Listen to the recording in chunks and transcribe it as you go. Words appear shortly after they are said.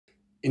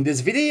In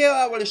this video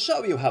I will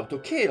show you how to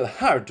kill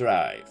hard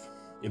drive.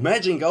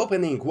 Imagine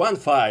opening one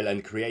file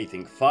and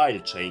creating file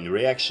chain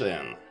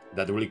reaction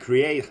that will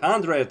create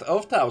hundreds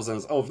of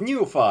thousands of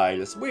new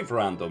files with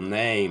random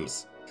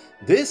names.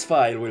 This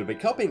file will be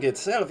copying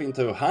itself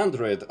into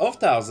hundreds of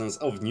thousands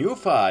of new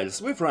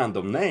files with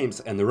random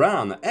names and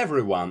run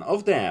every one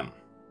of them.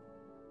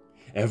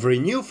 Every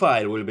new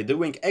file will be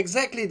doing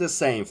exactly the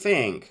same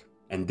thing,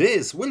 and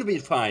this will be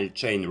file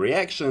chain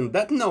reaction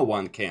that no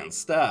one can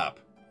stop.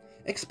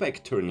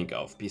 Expect turning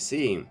off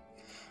PC.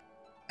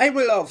 I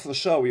will also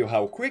show you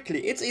how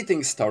quickly it's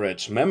eating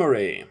storage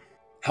memory.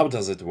 How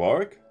does it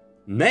work?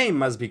 Name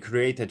must be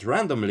created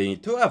randomly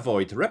to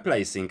avoid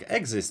replacing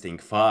existing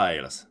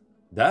files.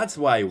 That's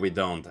why we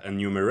don't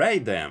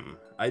enumerate them.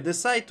 I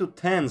decide to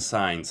 10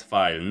 signs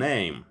file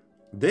name.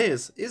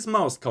 This is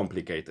most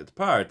complicated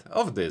part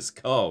of this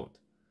code.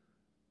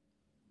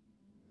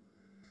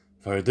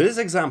 For this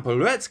example,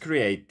 let's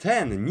create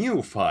 10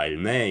 new file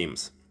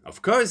names.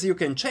 Of course you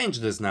can change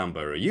this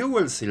number, you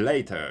will see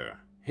later.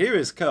 Here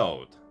is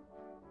code.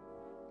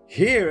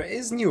 Here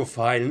is new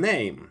file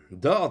name.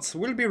 Dots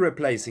will be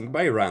replacing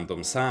by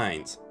random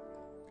signs.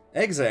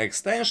 Exe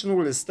extension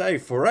will stay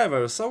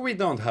forever, so we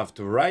don't have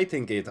to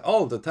writing it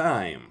all the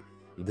time.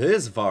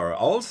 This var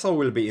also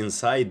will be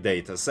inside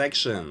data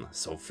section,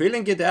 so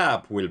filling it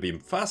up will be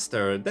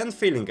faster than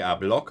filling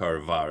up local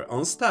var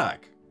on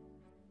stack.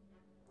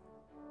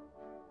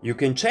 You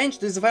can change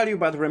this value,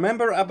 but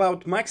remember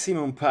about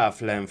maximum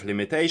path length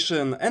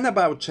limitation and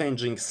about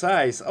changing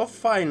size of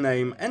file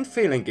name and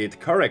filling it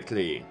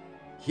correctly.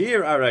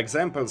 Here are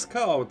examples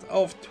code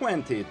of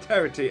 20,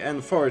 30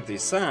 and 40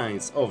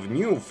 signs of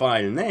new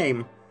file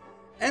name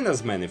and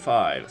as many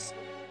files.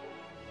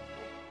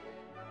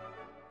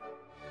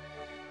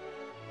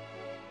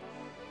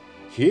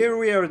 Here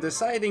we are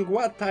deciding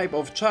what type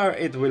of char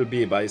it will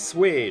be by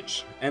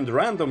switch and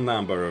random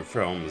number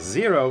from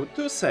 0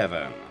 to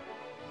 7.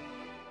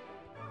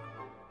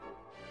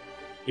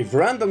 If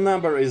random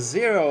number is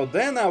 0,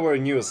 then our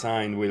new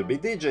sign will be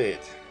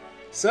digit.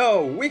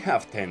 So we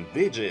have 10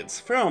 digits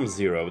from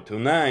 0 to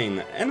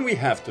 9 and we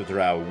have to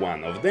draw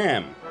one of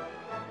them.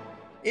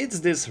 It's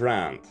this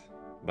rand,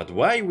 but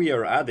why we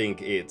are adding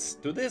it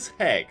to this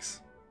hex?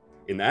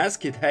 In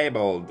ASCII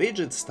table,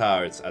 digit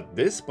starts at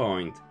this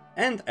point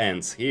and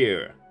ends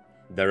here.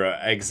 There are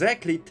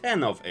exactly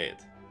 10 of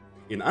it.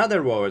 In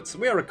other words,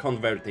 we are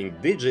converting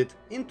digit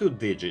into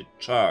digit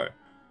char.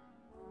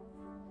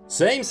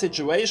 Same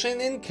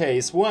situation in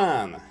case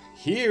 1.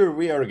 Here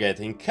we are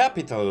getting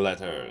capital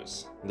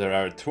letters. There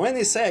are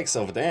 26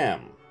 of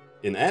them.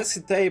 In ASCII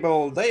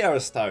table they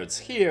are starts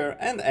here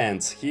and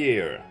ends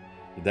here.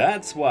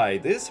 That's why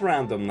this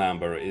random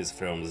number is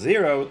from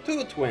 0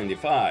 to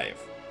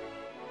 25.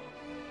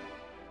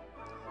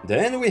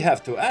 Then we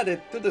have to add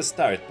it to the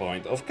start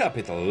point of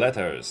capital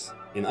letters.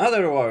 In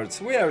other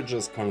words, we are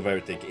just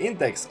converting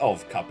index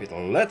of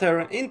capital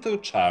letter into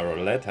char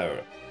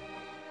letter.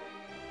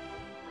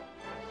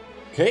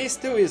 Case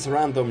 2 is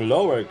random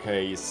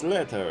lowercase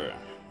letter.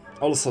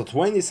 Also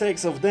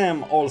 26 of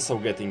them, also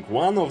getting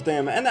one of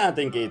them and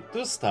adding it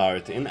to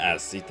start in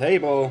ASCII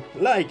table,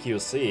 like you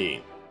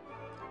see.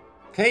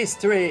 Case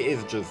 3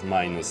 is just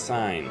minus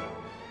sign.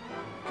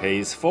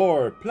 Case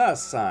 4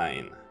 plus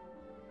sign.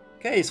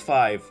 Case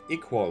 5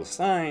 equal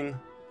sign.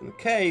 And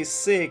case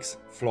 6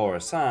 floor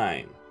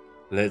sign.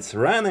 Let's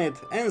run it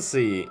and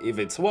see if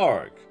it's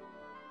work.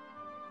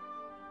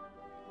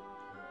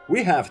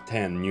 We have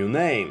 10 new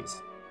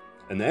names.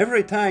 And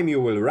every time you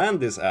will run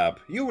this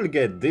app, you will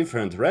get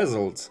different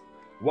results.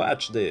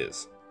 Watch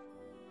this.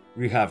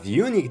 We have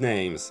unique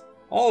names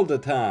all the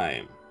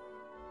time.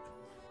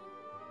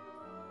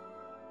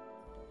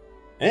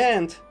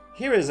 And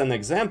here is an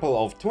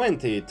example of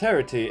 20,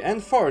 30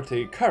 and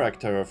 40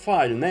 character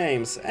file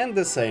names and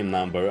the same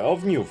number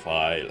of new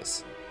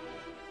files.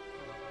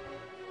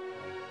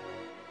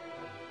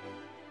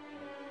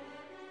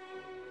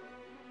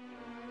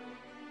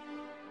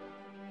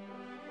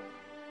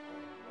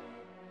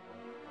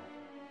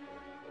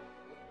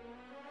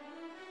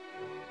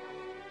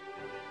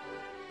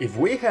 If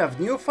we have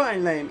new file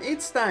name,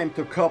 it's time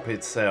to copy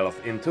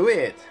itself into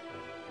it.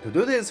 To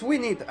do this we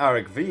need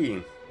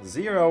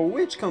argv0,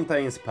 which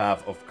contains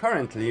path of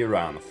currently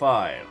run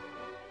file.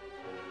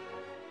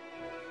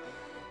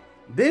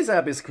 This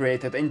app is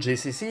created in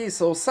GCC,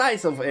 so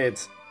size of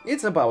it's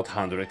about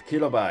 100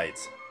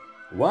 kilobytes,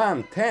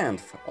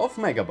 1/10 of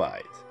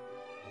megabyte.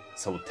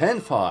 So 10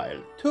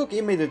 file took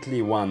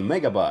immediately 1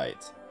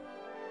 megabyte.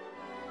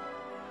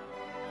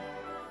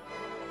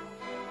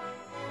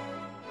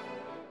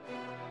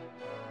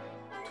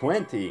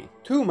 20,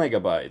 2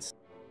 megabytes,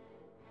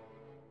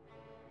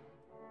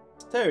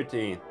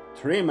 30,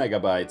 3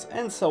 megabytes,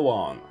 and so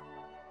on.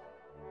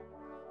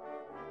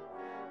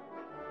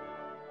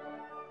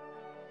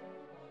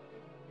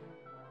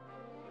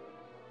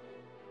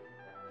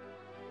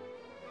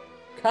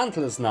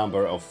 Countless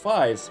number of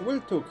files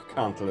will took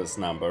countless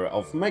number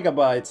of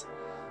megabytes.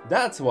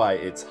 That's why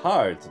it's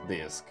hard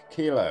disk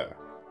killer.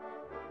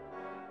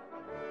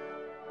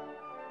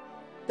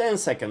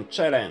 10-second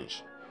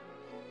challenge.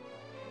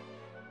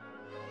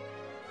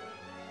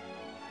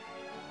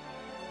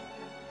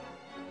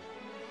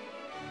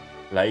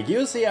 Like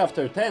you see,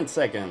 after 10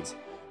 seconds,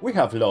 we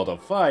have lot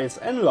of files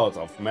and lot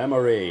of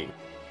memory.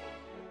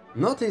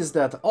 Notice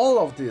that all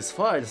of these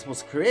files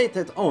was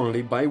created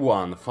only by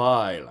one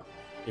file.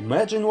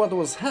 Imagine what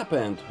was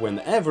happened when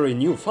every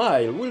new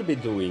file will be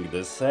doing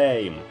the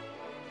same.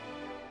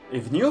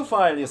 If new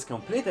file is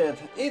completed,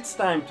 it's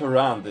time to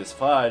run this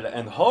file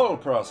and whole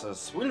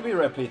process will be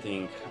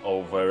repeating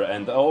over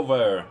and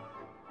over.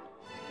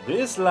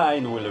 This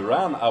line will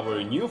run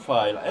our new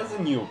file as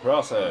a new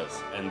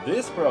process, and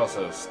this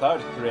process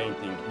starts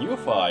creating new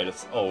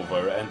files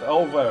over and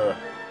over.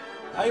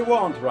 I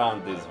won't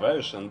run this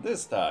version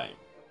this time.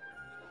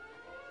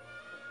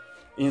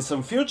 In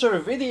some future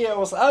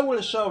videos I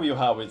will show you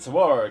how it's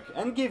work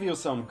and give you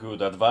some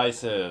good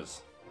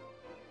advices.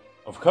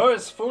 Of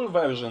course, full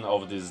version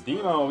of this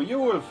demo you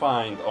will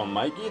find on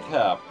my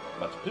GitHub,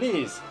 but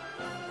please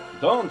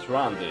don't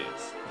run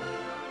this.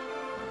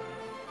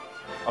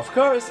 Of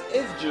course,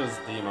 it's just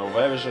demo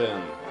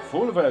version.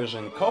 Full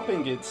version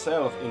copying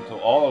itself into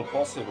all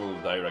possible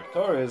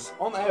directories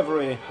on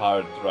every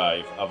hard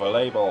drive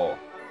available.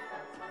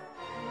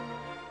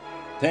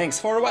 Thanks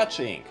for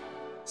watching.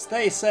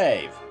 Stay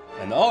safe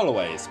and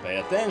always pay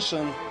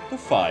attention to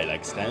file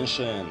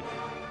extension.